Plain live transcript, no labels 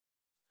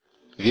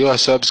viewer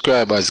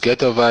subscribers,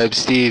 Ghetto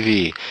Vibes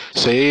TV.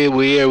 So here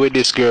we here with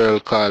this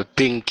girl called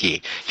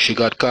Pinky. She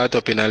got caught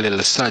up in a little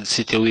sad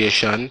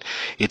situation.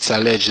 It's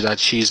alleged that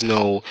she's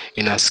now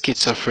in a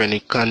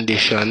schizophrenic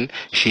condition.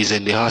 She's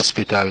in the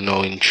hospital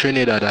now in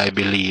Trinidad, I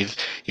believe.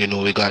 You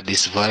know, we got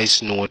this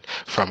voice note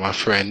from a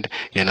friend.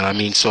 You know what I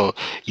mean? So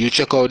you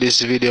check out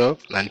this video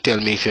and tell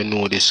me if you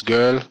know this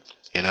girl.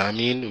 You know what I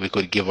mean? We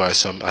could give her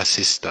some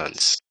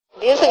assistance.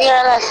 This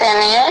girl I seen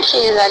here,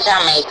 she's a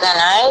Jamaican,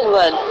 right?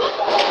 But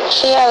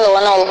she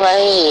alone over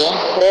here.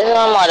 This is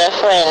my mother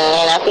friend.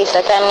 In a piece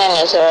of time,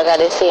 they used to work at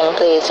the same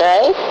place,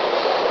 right?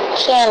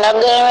 She ended up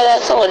there with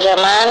a soldier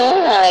man,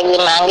 and like the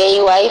man get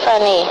his wife,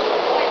 and the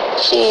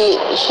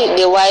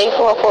wife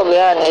walk over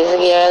on this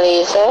girl,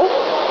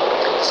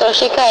 so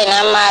she kind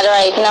of mad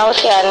right now.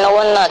 She had know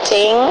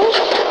nothing.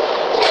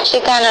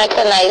 She can't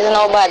recognize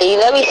nobody.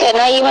 Let me say,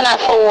 not even a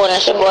phone.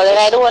 She go like,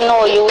 I don't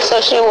know you.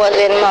 So she was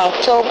in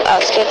Moncton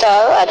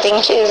Hospital. I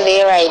think she's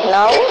there right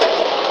now.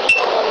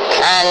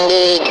 And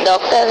the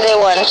doctors, they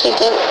want she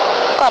to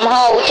come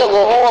out to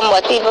go home.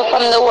 But people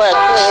from the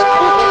workplace,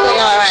 visiting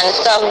her and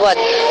stuff. But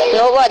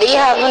nobody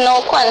have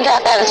no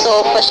contact and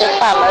so for her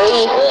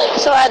family.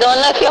 So I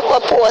don't know if you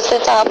could post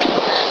it up.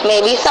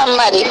 Maybe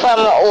somebody from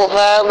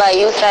over by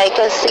you so I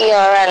could see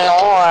her and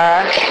know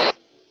her.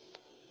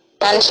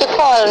 And she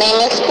called name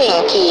is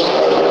Pinky.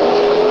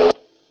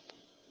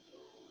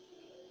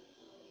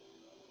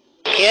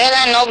 Yeah,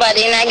 and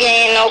nobody not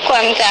getting no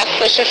contact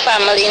with her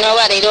family.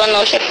 Nobody don't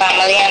know she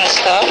family and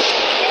stuff.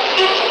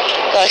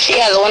 Because she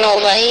alone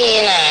over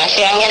here now. She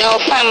don't get no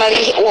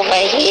family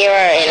over here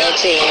or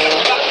anything.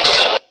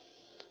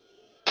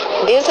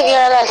 This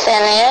girl I seen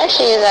here,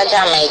 she's a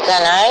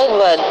Jamaican, right?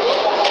 But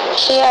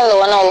she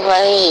alone over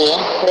here.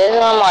 This is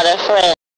my mother friend.